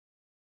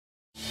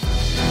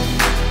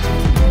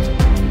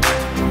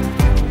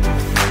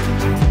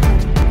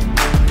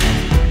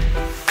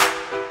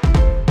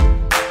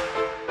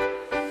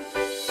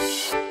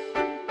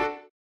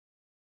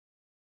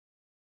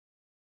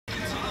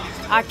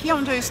Aqui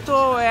onde eu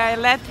estou é a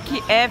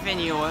Electric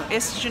Avenue.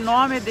 Este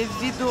nome é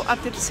devido a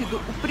ter sido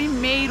o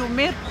primeiro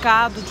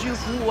mercado de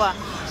rua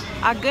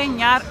a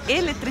ganhar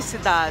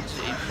eletricidade.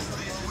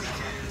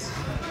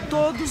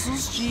 Todos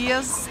os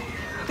dias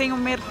tem um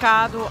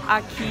mercado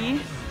aqui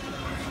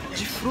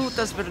de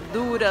frutas,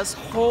 verduras,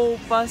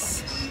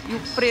 roupas e o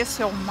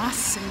preço é o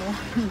máximo.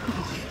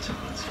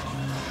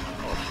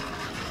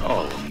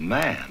 Oh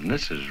man,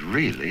 this is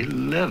really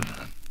living.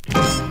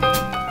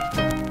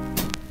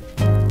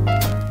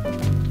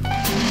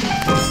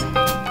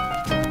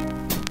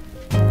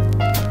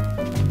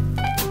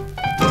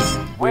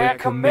 We're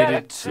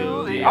committed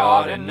to the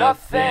art and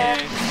nothing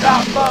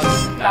stop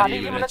us, not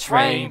even a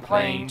train,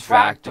 plane,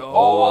 tractor,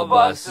 all of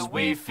us as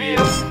we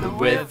feel the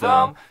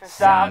rhythm,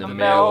 sound, the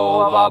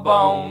marrow of our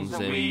bones,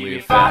 and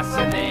we're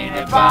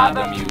fascinated by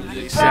the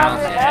music,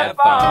 sounds and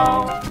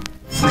headphones.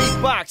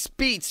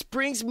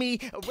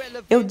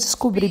 Eu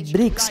descobri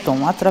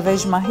Brixton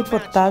através de uma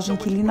reportagem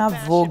que li na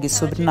Vogue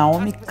sobre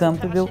Naomi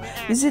Campbell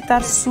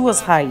visitar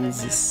suas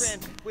raízes.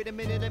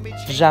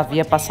 Já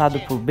havia passado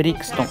por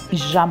Brixton e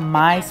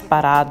jamais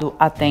parado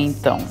até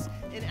então.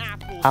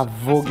 A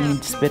Vogue me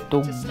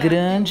despertou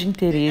grande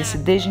interesse e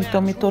desde então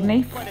me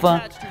tornei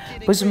fã,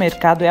 pois o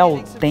mercado é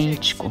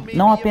autêntico,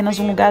 não apenas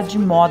um lugar de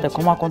moda,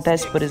 como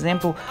acontece, por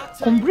exemplo,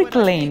 com Brick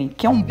Lane,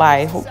 que é um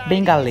bairro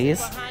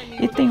bengalês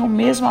e tem o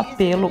mesmo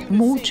apelo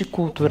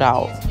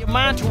multicultural.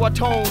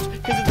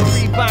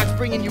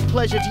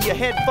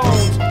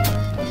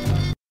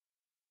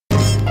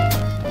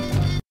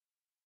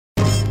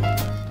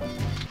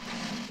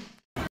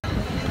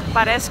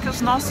 Parece que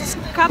os nossos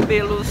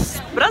cabelos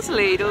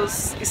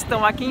brasileiros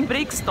estão aqui em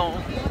Brixton.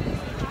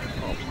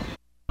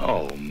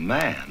 Oh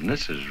man,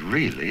 this is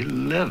really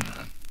living.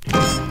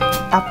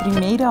 A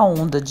primeira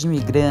onda de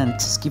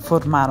imigrantes que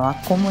formaram a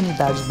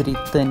comunidade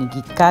britânica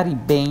e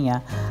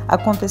caribenha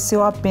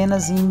aconteceu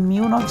apenas em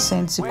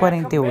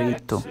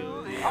 1948.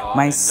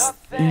 Mas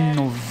em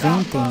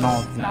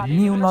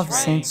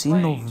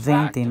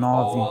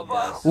 1999,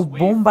 o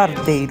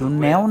bombardeiro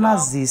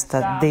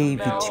neonazista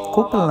David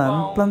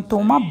Copeland plantou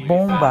uma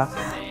bomba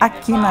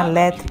aqui na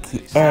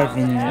Electric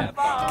Avenue,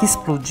 que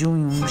explodiu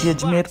em um dia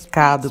de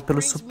mercado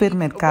pelo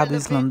supermercado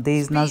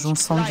islandês na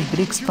junção de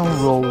Brixton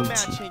Road.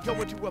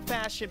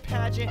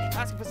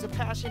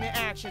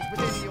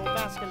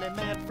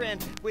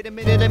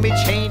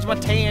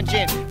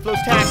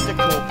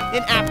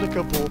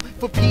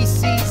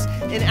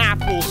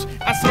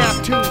 I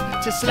snap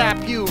to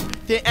slap you.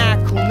 They're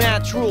cool,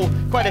 natural,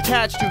 quite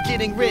attached to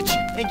getting rich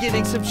and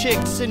getting some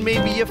chicks and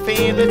maybe a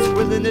fan that's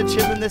willing to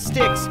chill in the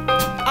sticks.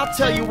 I'll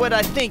tell you what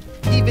I think,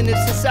 even if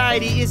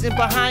society isn't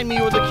behind me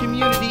or the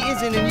community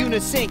isn't in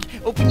unison.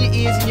 Open your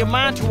ears and your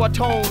mind to our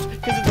tones,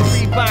 cause it's a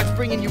free box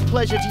bringing you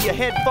pleasure to your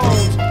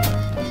headphones.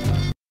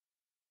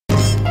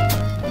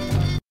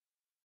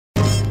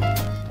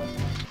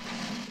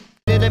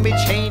 Let me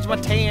change my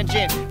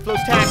tangent.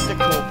 Flows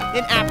tactical,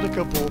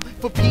 inapplicable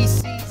for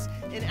PCs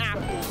and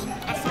apples.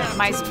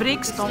 Mas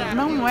Brixton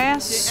não é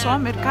só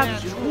mercado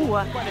de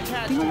rua,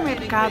 tem um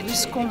mercado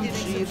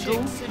escondido,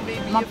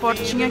 uma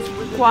portinha que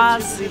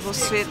quase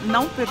você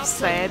não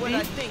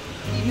percebe,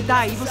 e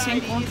daí você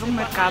encontra um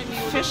mercado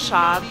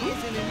fechado,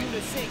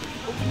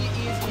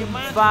 com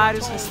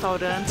vários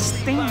restaurantes,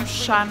 tem um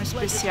charme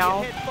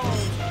especial,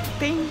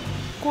 tem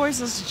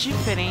coisas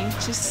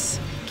diferentes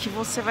que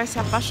você vai se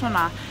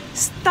apaixonar.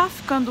 Está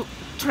ficando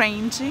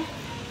trendy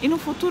e no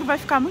futuro vai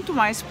ficar muito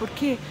mais,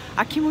 porque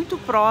aqui muito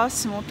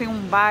próximo tem um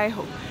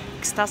bairro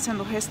que está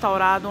sendo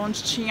restaurado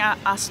onde tinha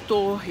as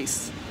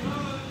torres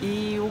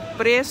e o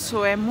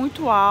preço é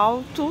muito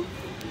alto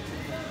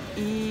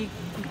e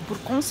por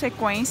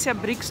consequência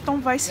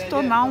Brixton vai se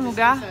tornar um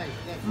lugar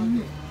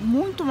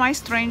muito mais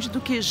trendy do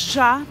que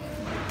já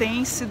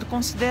tem sido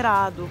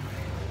considerado.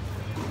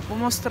 Vou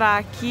mostrar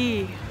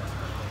aqui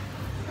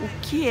o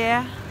que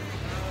é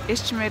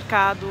este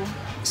mercado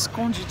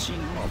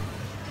escondidinho.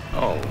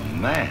 Oh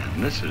man,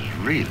 this is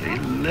really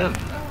living.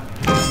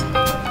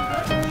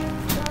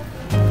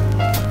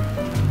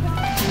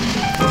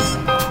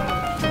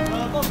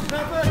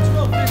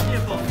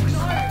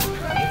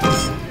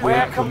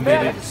 We're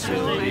committed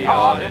to the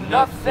art and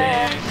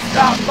nothing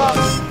stop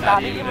us,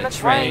 not even a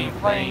train,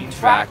 plane,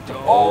 tractor,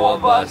 all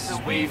of us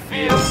as we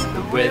feel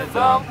the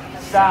rhythm,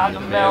 sound, the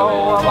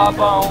marrow of our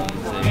bones,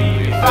 and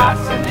we're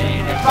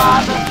fascinated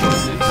by the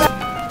music.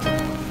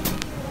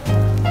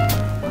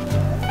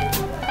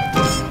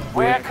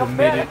 We're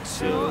committed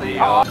to the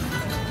art.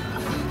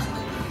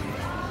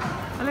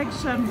 Olha que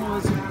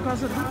charmoso, por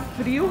causa do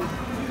frio,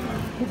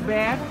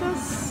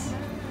 cobertas.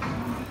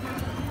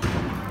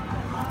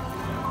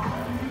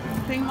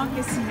 Tem um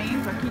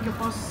aquecimento aqui que eu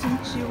posso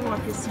sentir o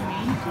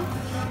aquecimento.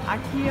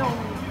 Aqui é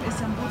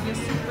esse hambúrguer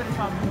super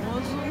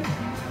famoso,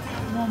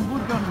 um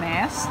hambúrguer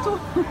honesto.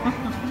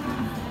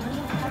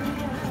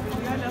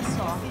 E olha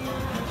só.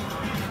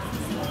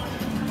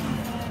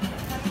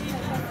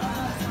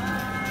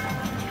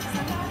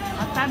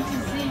 A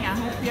tardezinha,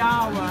 happy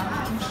hour,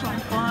 um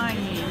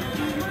champanhe.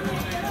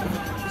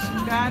 Esse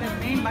lugar é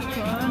bem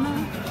bacana.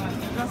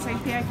 já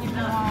sentei aqui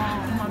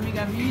com uma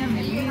amiga minha,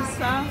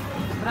 Melissa,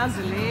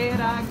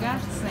 brasileira,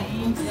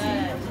 garcense.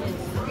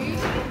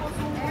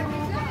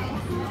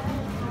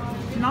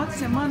 Final de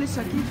semana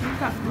isso aqui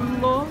fica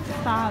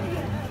lotado.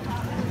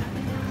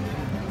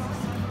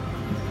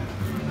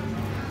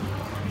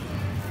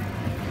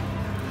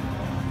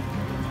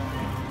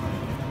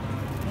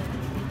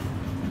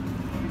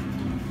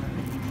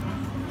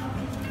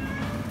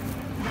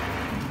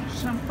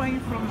 Champanhe e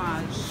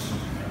fromage.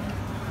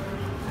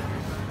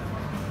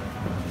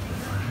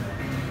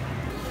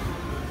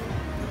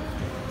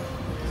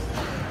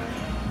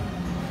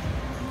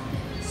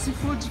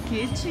 Seafood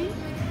Kitchen.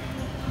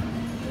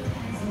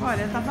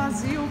 Olha, tá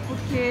vazio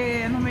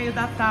porque é no meio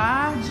da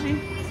tarde,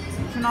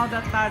 no final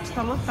da tarde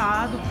tá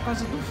lotado por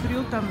causa do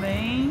frio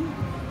também.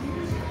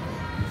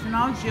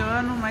 Final de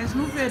ano, mas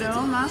no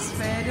verão, nas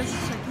férias,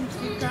 isso aqui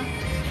fica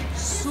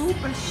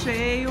super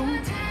cheio.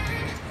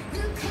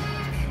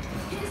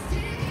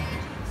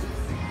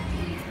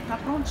 Tá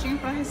prontinho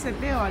para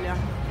receber, olha,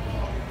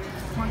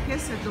 com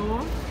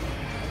aquecedor,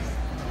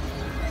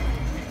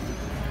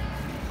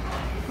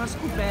 com as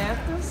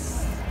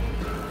cobertas.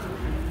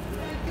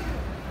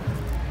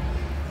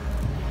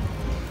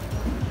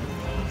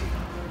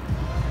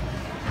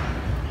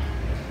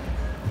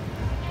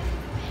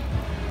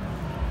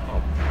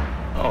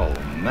 Oh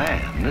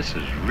man, this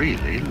is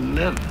really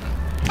living.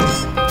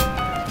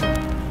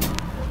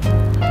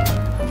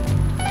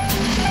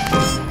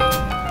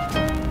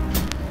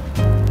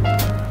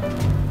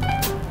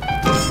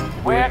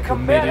 We're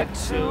committed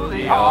to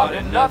the art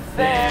and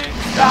nothing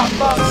stop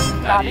us,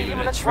 not even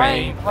a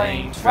train,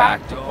 plane,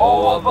 tractor,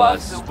 all of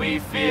us as we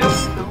feel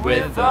the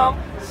rhythm,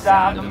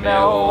 sound, the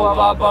marrow of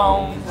our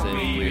bones, and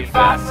we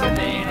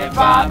fascinated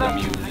by the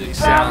music,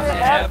 sounds and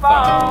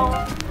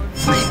headphones.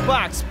 Free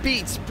box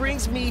beats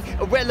brings me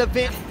a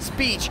relevant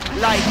speech.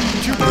 Like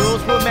two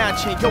girls were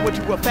matching, going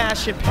to a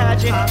fashion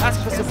pageant,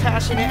 asking for some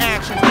passion and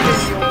action.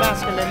 Video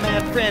masculine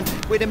man friend.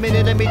 Wait a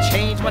minute, let me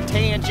change my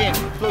tangent.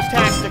 Flows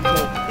tactical,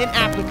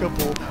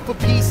 inapplicable for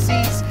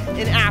PCs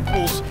and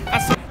apples.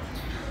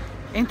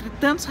 Entre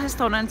tantos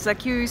restaurantes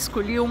aqui, eu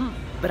escolhi um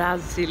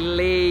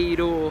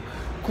brasileiro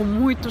com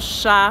muito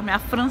charme,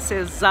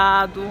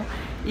 afrancesado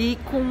e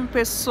com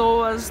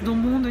pessoas do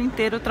mundo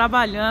inteiro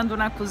trabalhando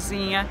na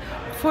cozinha.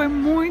 Foi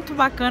muito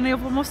bacana e eu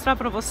vou mostrar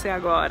para você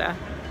agora.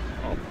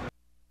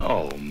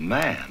 Oh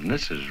man,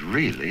 this is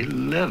really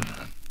living.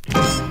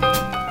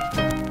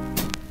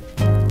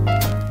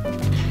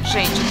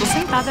 Gente, eu tô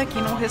sentada aqui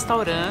num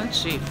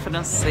restaurante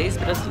francês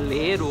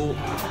brasileiro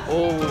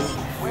ou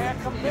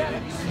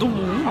do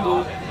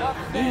mundo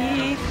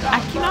e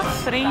aqui na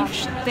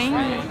frente tem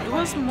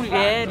duas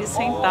mulheres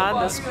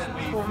sentadas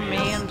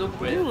comendo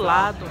do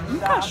lado um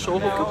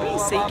cachorro que eu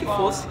pensei que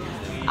fosse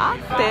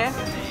até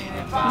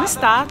uma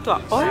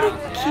estátua. Olha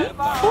que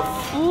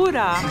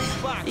fofura!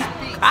 E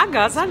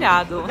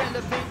agasalhado.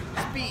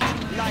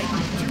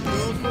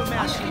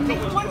 Acho que nem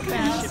uma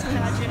criança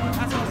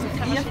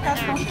ia ficar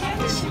tão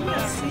quietinha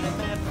assim.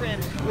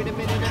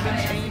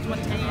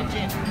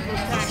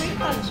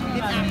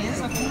 Sentadinha na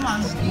mesa com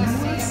umas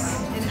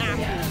luzes.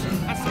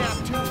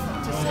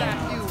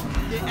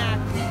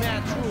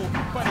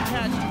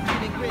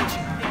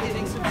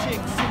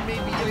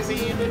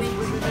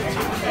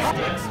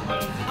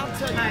 I'll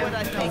tell you what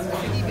I think,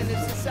 even if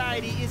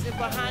society isn't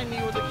behind me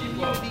or the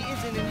community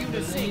isn't in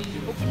unison.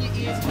 Open your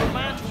ears and your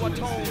mind to our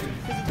tones,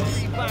 cause it's a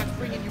free box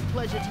bringing you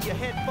pleasure to your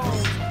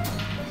headphones.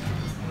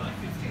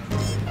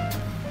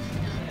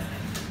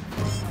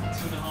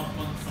 2.5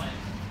 months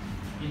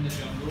in the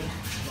jungle,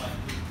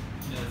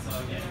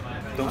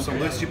 Então são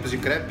dois tipos de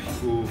crepe,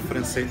 o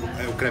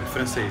crepe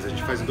francês. A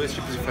gente faz em dois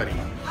tipos de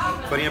farinha.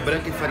 Farinha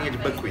branca e farinha de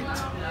buckwheat.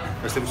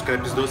 Nós temos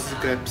crepes doces e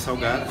crepes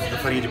salgados. A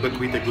farinha de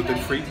buckwheat é gluten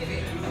free.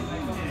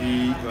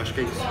 E eu acho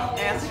que é isso.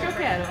 É essa que eu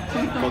quero.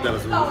 Qual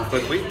delas? O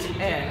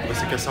buckwheat? É.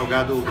 Você quer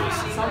salgado ou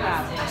doce?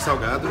 Salgado.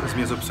 Salgado, as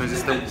minhas opções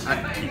estão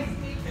aqui.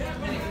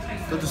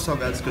 Todos os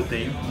salgados que eu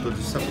tenho, todos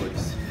os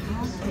sabores.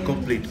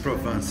 Complete,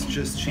 Provence,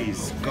 Just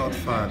Cheese,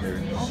 Godfather.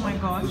 Oh my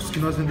God. Os que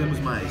nós vendemos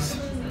mais: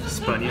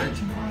 Spaniard,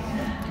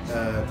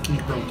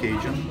 King Brown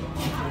Cajun,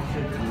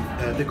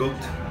 The Goat.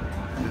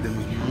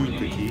 Vendemos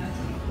muito aqui.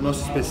 O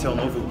nosso especial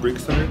novo, o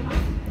Brixton,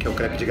 que é o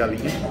crepe de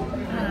galinha.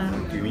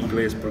 E o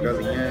inglês por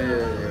galinha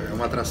é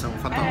uma atração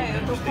fatal. É,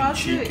 eu tô tem quase...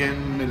 chicken,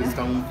 eles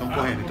estão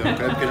correndo. Então é o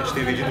crepe que a gente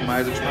tem vendido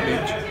mais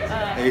ultimamente.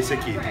 É esse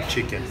aqui, o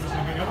chicken.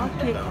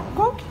 Ok.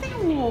 Qual que tem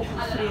o ovo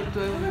preto,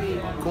 eu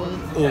vi? Com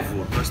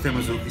ovo, nós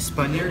temos o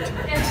Spaniard,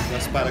 o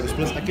Asparagus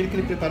Plus. Aquele que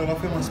ele preparou lá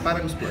foi um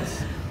Asparagus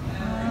Plus.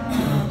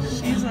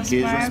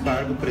 Queijo,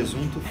 aspargo,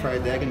 presunto,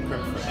 fried egg e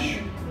creme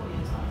fraiche.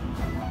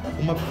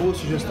 Uma boa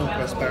sugestão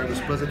para Asparagus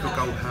Plus é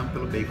trocar o ham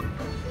pelo bacon.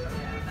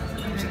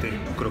 Você tem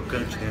um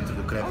crocante dentro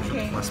do crepe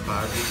junto com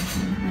aspargo.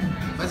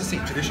 Mas assim,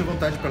 te deixa à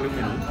vontade para ler o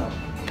menu,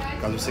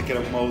 caso você queira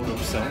alguma outra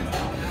opção.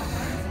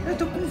 Eu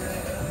tô com...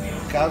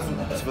 Caso,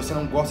 se você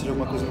não gosta de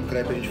alguma coisa no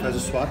crepe, a gente faz o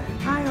swap.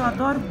 Ai, eu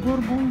adoro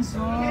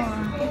gorgonzola.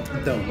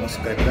 Então,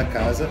 nosso crepe da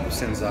casa, o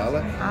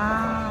senzala.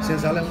 Ah. O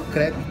senzala é um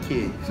crepe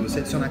que, se você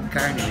adicionar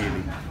carne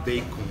nele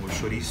bacon, o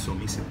chouriço, o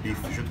minced beef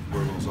junto com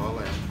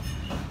gorgonzola é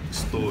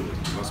estouro,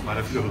 um negócio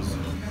maravilhoso.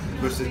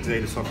 Se você quiser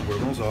ele só com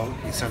gorgonzola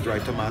e sun-dry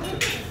tomato,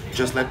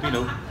 just let me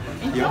know.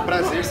 E é um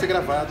prazer ser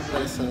gravado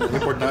para essa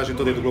reportagem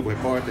toda do Globo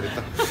Repórter e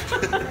tal.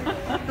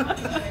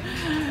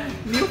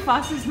 1000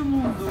 faces do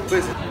mundo.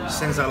 Pois é,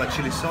 senzala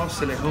chili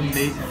sauce, ele é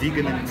homemade,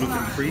 vegan and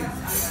gluten free.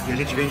 E a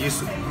gente vende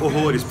isso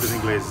horrores para os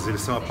ingleses,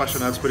 eles são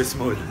apaixonados por esse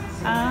molho.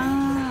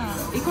 Ah,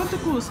 e quanto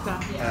custa?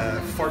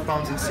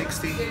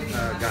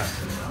 £4.60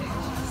 gato.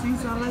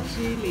 Senzala E a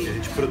chili.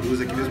 gente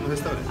produz aqui mesmo no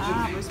restaurante.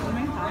 Ah, vou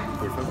experimentar.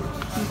 Por favor.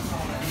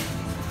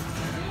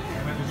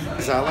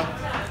 Senzala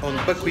on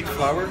buckwheat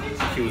flour,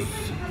 que o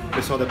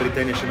pessoal da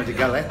Britânia chama de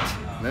galette,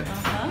 né?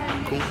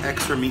 Com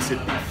extra minced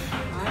beef.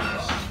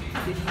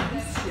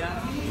 Delícia.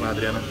 Olá,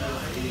 Adriana.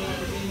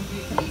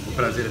 O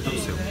prazer é todo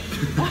seu.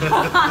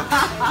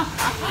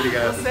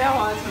 Obrigado. Você é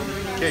ótimo.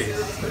 Que é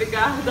isso?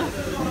 Obrigada.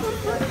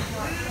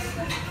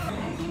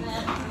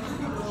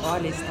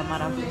 Olha, isso tá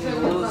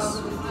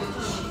maravilhoso.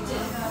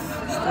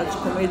 Está de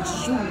comer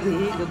de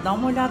joelho. Dá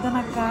uma olhada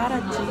na cara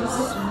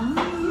disso.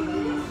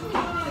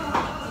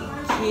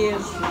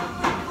 Queijo.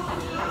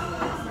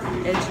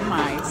 É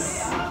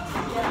demais.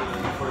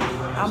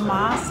 A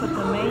massa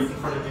também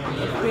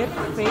é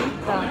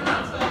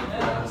perfeita.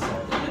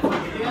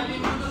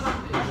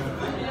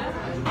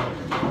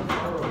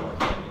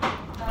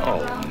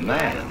 Oh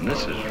man,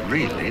 this is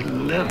really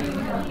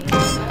living.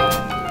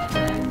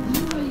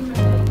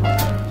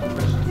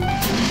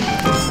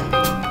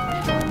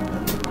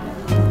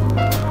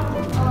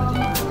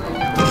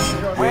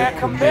 We're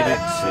committed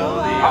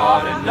to the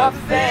art and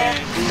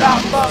nothing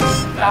stop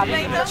us, not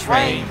even a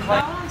train.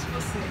 Onde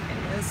você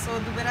é? Eu sou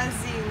do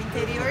Brasil,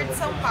 interior de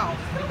São Paulo,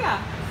 Obrigada.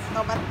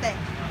 Taubaté.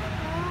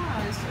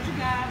 Ah, eu sou de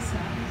Garça.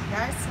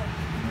 Garça?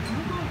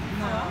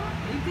 Não.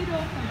 Interior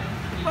também.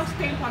 Quanto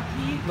tempo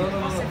aqui? O que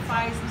você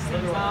faz no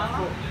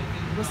Senzala?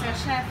 Você é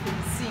chefe?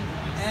 Sim.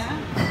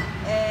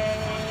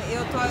 É?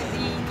 Eu tô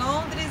em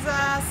Londres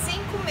há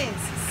 5 meses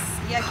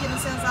e aqui no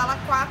Senzala há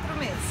 4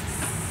 meses.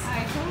 Ah,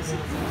 então você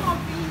tem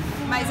novinho.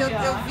 Mas eu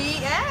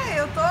vim,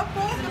 eu tô há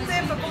pouco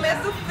tempo, com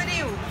medo do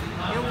frio.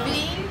 Eu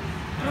vim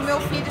pro meu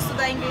filho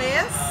estudar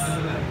inglês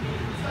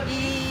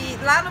e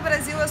lá no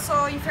Brasil eu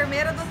sou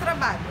enfermeira do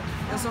trabalho.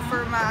 Eu sou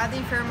formada em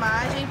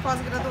enfermagem e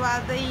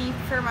pós-graduada em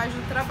enfermagem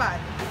do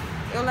trabalho.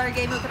 Eu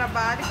larguei meu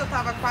trabalho, que eu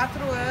tava há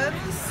 4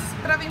 anos,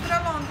 pra vir pra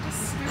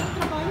Londres.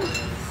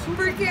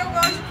 Porque eu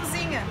gosto de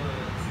cozinha.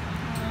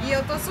 E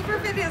eu tô super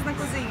feliz na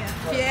cozinha,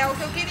 que é o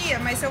que eu queria.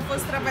 Mas se eu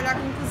fosse trabalhar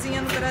com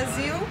cozinha no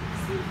Brasil,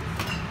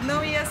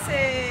 não ia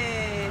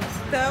ser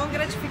tão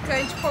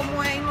gratificante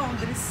como é em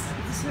Londres.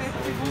 Você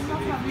pegou uma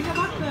família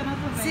bacana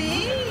também.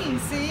 Sim,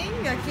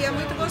 sim, aqui é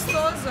muito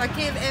gostoso.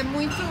 Aqui é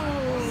muito...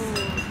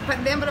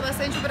 lembra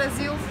bastante o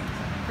Brasil,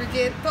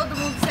 porque todo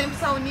mundo sempre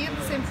está unido,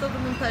 sempre todo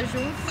mundo está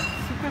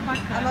junto. Super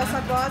bacana. A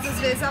nossa voz, às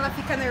vezes, ela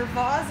fica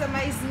nervosa,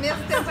 mas ao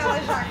mesmo tempo ela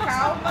já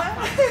calma.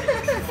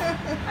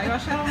 Aí eu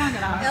achei ela uma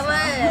graça. Ela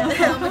é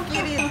uma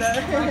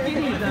querida. Uma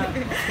querida.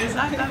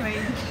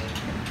 Exatamente.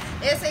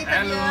 Esse é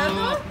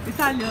italiano.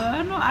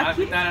 Italiano.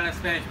 Aqui. Italian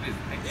Spanish, please.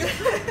 Thank you.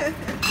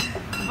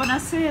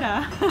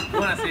 Buonasera.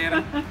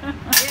 Buonasera.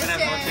 Esse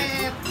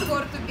é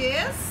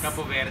português.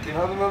 Capo Verde.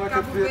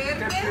 Cabo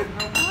Verde.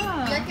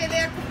 E aquele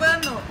é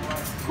cubano.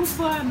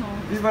 Cubano.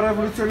 Viva a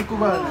Revolução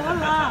Cubana!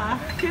 Olá,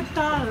 que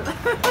tal?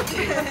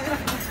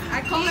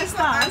 Aqui, Como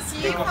está?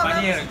 Aqui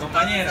Companheiro,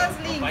 companheiro, todas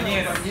as línguas.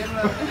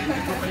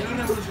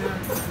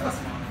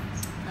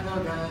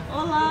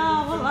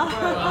 Olá, olá.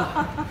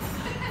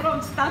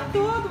 Pronto, está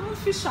todo mundo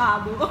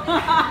fechado. Tudo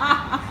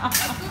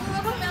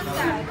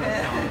documentado.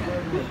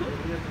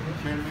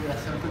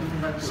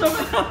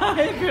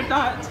 É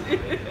verdade.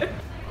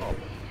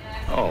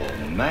 Oh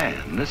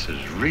man, this is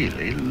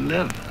really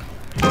living.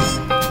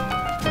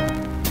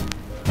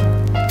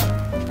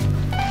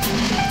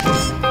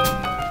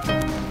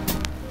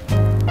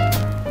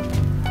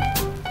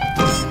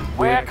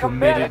 We're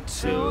committed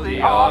to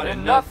the art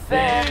and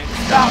nothing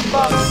stop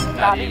us,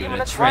 not even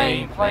a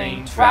train,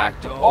 plane,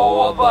 tractor,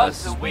 all of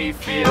us as we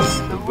feel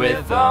the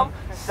rhythm,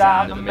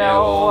 sound, the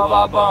marrow of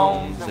our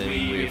bones, and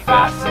we're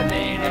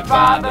fascinated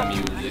by the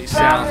music,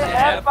 sounds and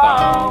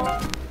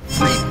headphones.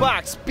 Free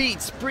box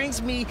beats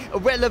brings me a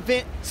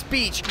relevant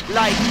speech.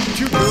 Like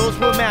 2 girls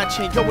were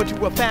matching, going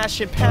to a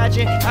fashion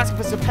pageant, asking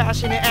for some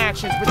passionate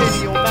actions with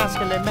any old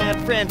masculine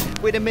mad friend.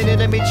 Wait a minute,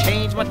 let me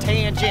change my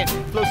tangent.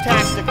 Flows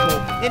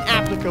tactical,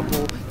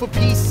 inapplicable for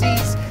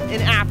PCs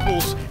and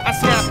apples. I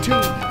snap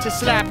to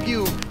slap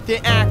you. They're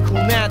act cool,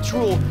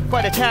 natural,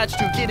 quite attached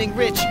to getting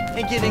rich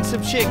and getting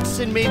some chicks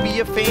and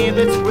maybe a fan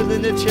that's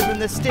willing to chill in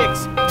the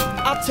sticks.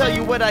 I'll tell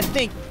you what I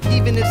think,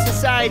 even if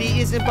society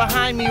isn't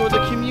behind me or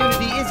the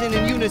community isn't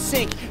in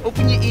unison.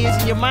 Open your ears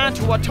and your mind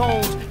to our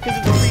tones, cause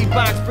it's a free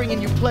box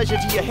bringing you pleasure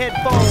to your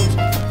headphones.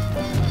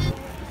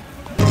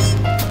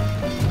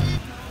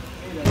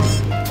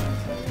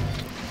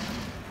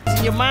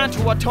 In your mind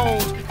to our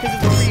tones, cause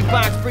it's a free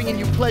box bringing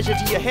you pleasure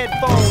to your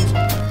headphones.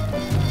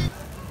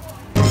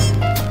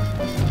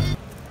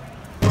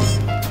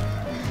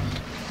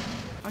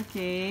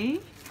 Ok.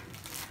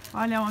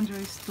 Olha onde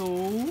eu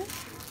estou.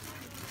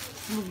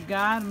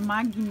 Lugar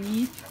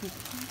magnífico,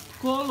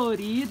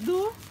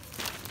 colorido.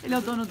 Ele é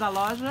o dono da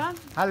loja.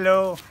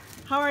 Hello,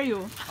 How are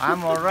you?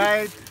 I'm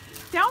alright.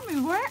 Tell me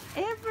where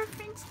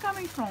everything's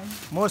coming from.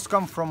 Most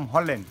come from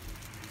Holland.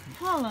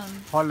 Holland.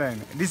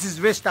 Holland. This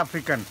is West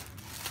African.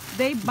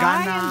 They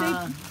buy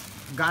Ghana,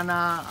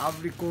 Ghana,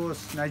 Ivory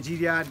Coast,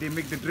 Nigeria, they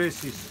make the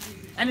dresses.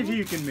 Anything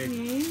you can make.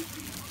 Okay.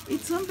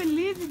 It's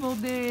unbelievable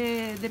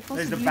the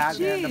There's the bag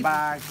there, possibilities. the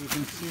bag. You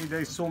can see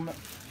there's some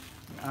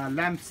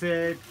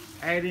lampset,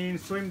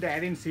 earrings, swim the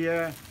earrings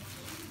here.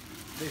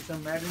 There's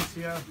some earrings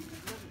here.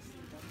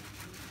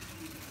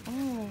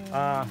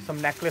 Oh,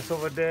 Some necklace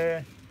over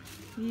there.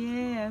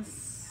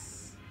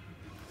 yes.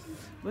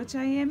 But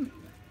I am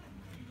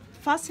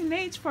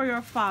fascinated for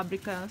your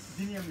fabricas.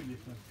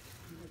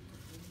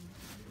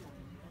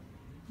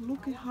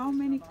 Look at how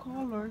many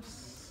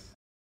colors.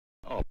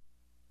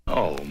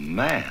 Oh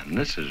man,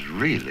 this is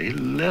really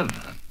living.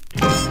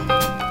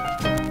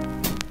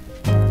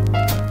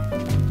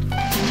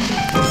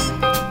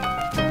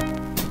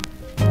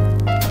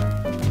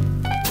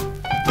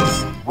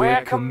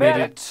 We're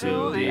committed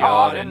to the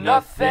art and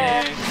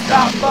nothing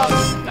stop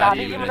us. Not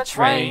even a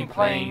train,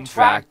 plane,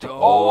 tractor,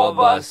 all of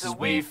us as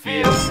we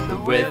feel the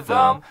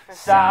rhythm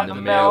inside the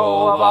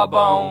marrow of our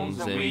bones.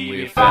 And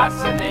we're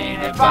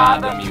fascinated by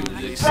the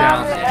music,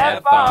 sounds and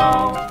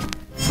headphones.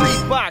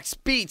 Free box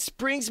beats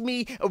brings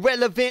me a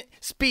relevant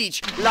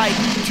speech. Like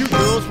two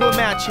girls were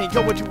matching,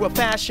 going to a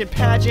fashion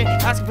pageant,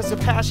 asking for some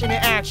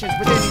passionate actions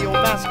with any old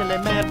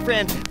masculine man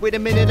friend. Wait a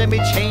minute, let me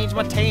change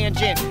my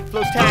tangent.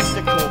 Flows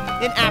tactical,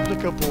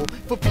 inapplicable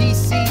for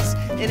PCs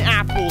and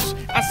apples.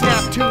 I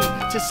snap two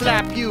to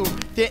slap you.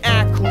 They're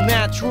cool,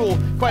 natural,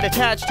 quite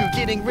attached to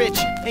getting rich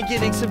and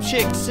getting some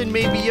chicks and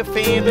maybe a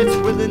fan that's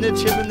willing to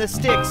chill in the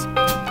sticks.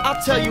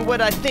 I'll tell you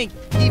what I think,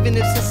 even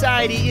if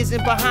society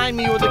isn't behind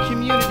me or the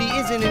community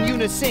isn't in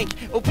unison.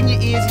 Open your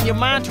ears and your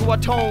mind to our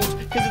tones,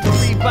 cause it's a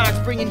free box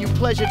bringing you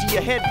pleasure to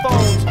your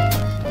headphones.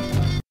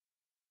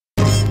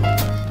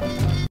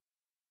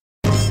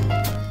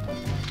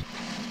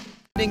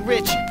 Getting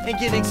rich and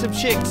getting some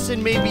chicks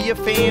and maybe a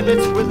fan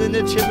that's willing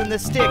to chill in the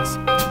sticks.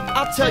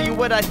 I'll tell you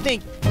what I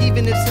think,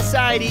 even if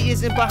society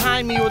isn't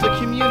behind me or the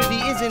community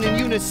isn't in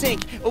unison.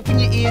 Open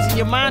your ears and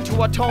your mind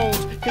to our tones,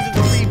 cause it's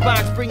a free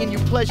box bringing you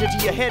pleasure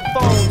to your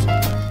headphones.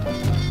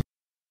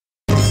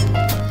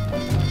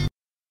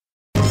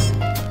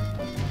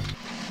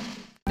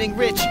 Getting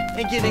rich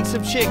and getting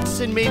some chicks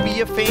and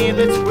maybe a fan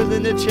that's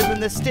willing to chill in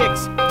the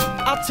sticks.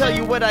 I'll tell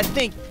you what I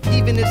think,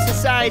 even if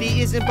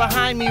society isn't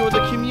behind me or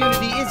the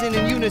community isn't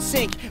in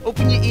unison.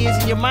 Open your ears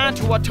and your mind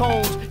to our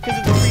tones, cause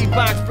it's a free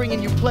box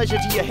bringing you pleasure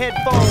to your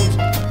headphones.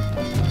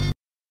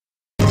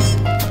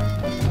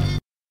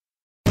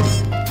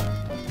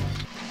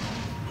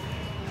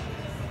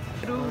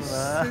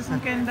 Vocês não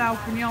querem dar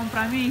opinião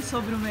pra mim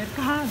sobre o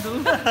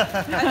mercado?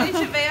 A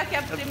gente veio aqui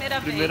a primeira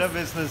vez. Primeira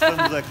vez que nós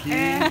estamos aqui.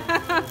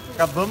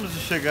 Acabamos de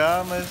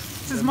chegar, mas...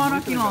 Vocês moram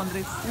aqui em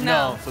Londres?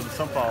 Não, sou de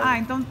São Paulo. Ah,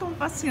 então estão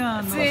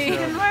passeando. Sim.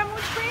 Porque não é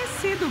muito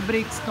conhecido o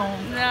Brixton.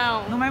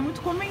 Não. Não é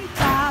muito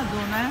comentado,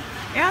 né?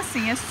 É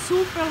assim, é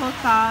super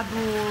lotado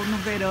no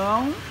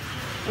verão.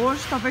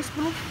 Hoje, talvez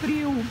pelo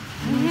frio,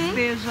 não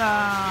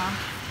esteja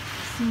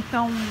assim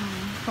tão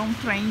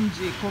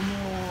trendy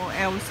como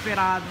é o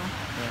esperado.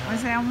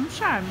 Mas é um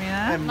charme,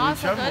 né? É muito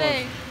Nossa, charmoso.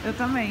 adorei. Eu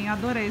também,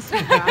 adorei esse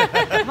lugar.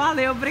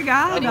 Valeu,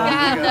 obrigada.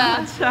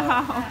 Obrigada.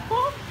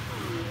 Tchau.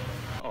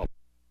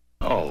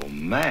 Oh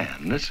man,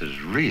 this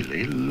is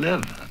really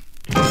living.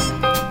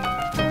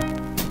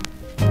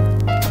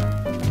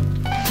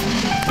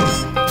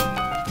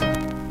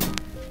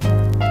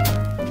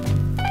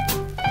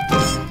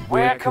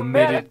 We're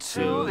committed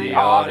to the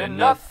art and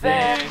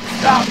nothing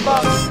stop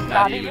us.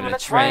 Not even a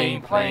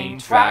train, plane,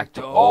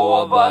 tractor,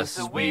 all of us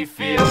as we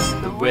feel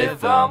the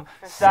rhythm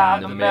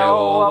inside the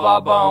marrow of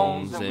our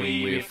bones. And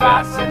we're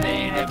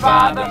fascinated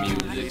by the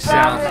music,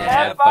 sounds and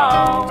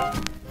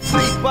headphones.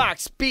 Free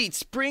box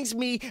beats brings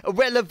me a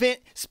relevant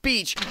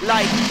speech.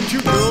 Like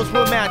two girls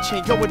were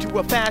matching, going to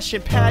a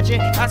fashion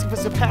pageant, asking for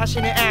some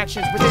passionate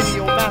actions with any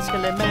old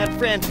masculine man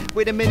friend.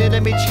 Wait a minute,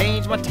 let me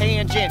change my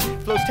tangent.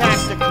 Flows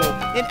tactical,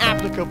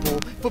 inapplicable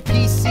for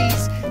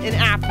PCs and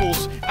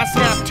apples. I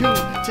snap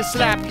two to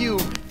slap you.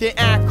 They're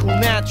cool,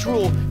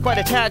 natural, quite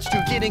attached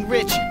to getting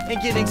rich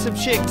and getting some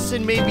chicks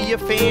and maybe a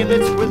fan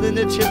that's willing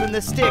to chill in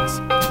the sticks.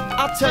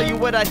 I'll tell you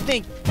what I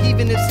think,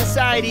 even if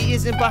society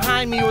isn't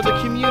behind me or the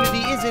community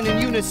isn't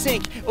in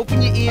unison.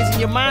 Open your ears and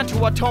your mind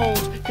to our tones,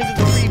 cause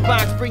it's a free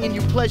box bringing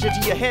you pleasure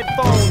to your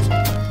headphones.